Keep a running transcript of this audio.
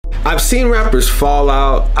I've seen rappers fall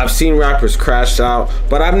out, I've seen rappers crash out,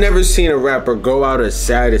 but I've never seen a rapper go out as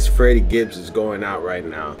sad as Freddie Gibbs is going out right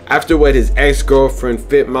now. After what his ex-girlfriend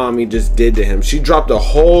Fit Mommy just did to him. She dropped a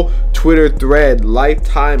whole Twitter thread,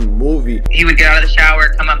 Lifetime movie. He would get out of the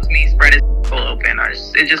shower, come up to me, spread his open.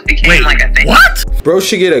 It just became like a thing. What? Bro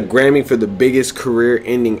should get a Grammy for the biggest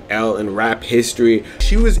career-ending L in rap history.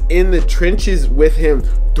 She was in the trenches with him,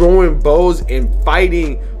 throwing bows and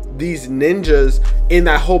fighting these ninjas in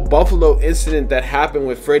that whole Buffalo incident that happened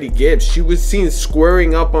with Freddie Gibbs. She was seen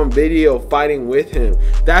squaring up on video fighting with him.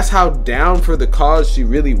 That's how down for the cause she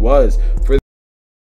really was. For